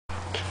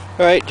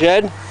Alright,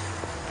 Jed,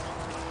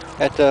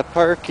 at the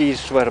park,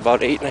 he's what,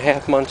 about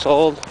 8.5 months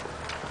old.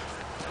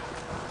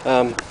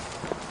 We're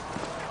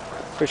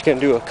just going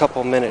to do a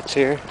couple minutes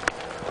here.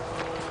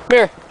 Come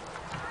here.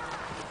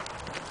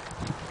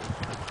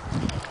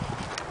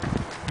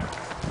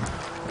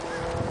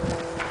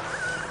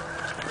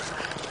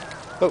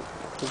 Oh,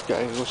 he's got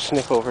to go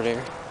sniff over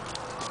there.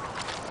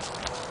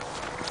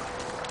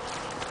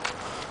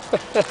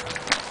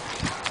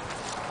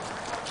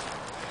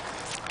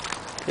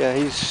 Yeah,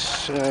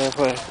 he's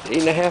what,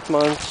 8.5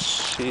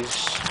 months.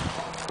 He's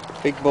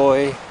a big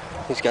boy.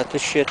 He's got the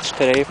shits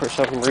today for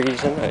some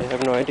reason. I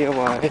have no idea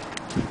why.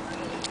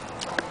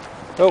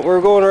 Oh,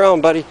 we're going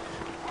around, buddy.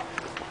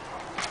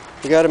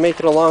 You got to make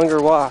it a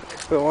longer walk.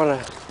 We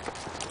want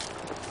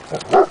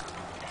to.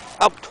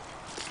 Out.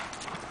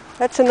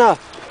 That's enough.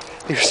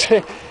 He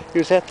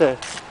was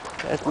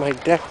at my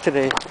deck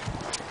today,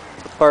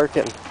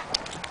 barking.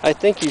 I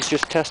think he's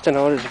just testing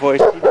out his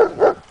voice.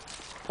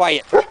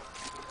 Quiet.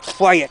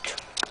 Quiet.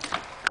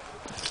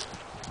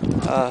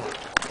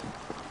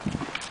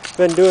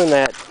 Been doing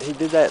that. He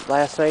did that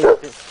last night.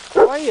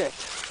 Quiet.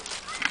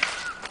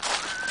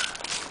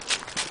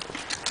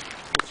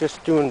 He's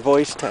just doing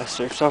voice tests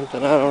or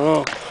something. I don't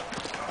know.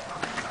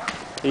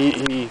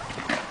 He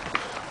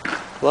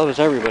loves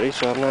everybody,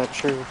 so I'm not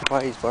sure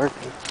why he's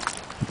barking.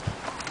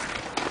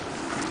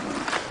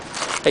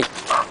 Hey.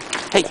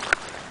 Hey.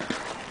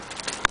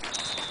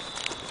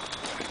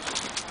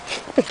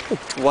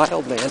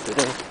 Wild man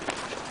today.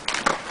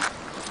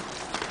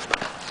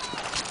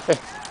 Hey.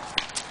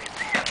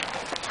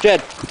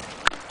 Jed.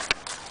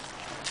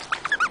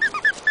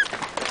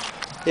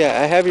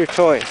 Yeah, I have your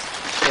toy,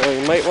 so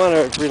you might want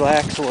to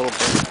relax a little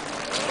bit.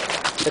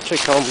 That should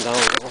calm down a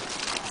little.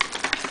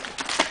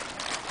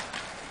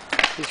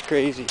 He's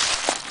crazy.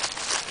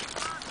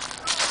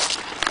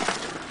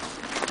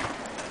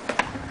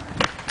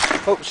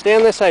 Oh, stay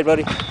on this side,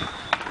 buddy.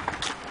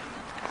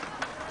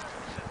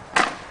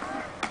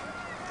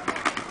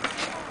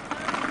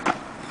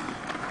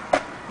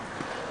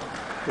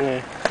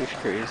 Yeah, he's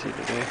crazy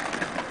today.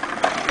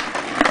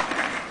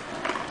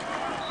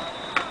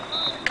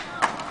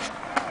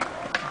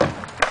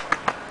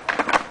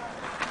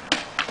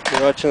 You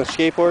watching the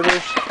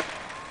skateboarders?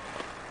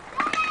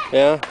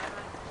 Yeah?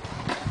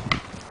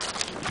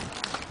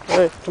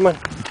 Alright, come on.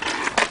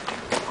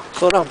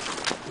 Slow down.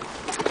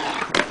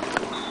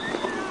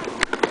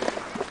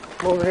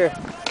 Come over here.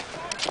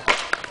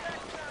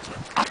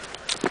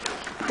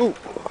 Ooh.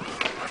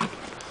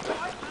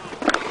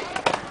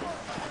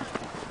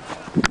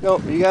 No,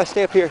 you gotta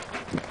stay up here.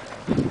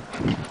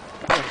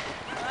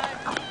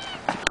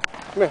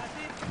 Come here.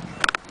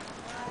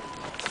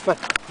 Come on.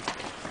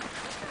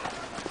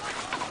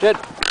 Jed.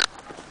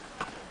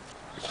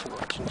 Just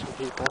watching some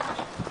people.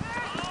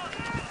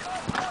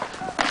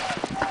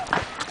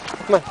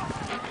 Come on.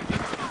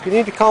 You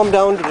need to calm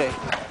down today.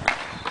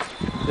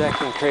 He's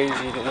acting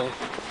crazy today.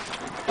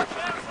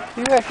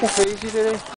 You acting crazy today?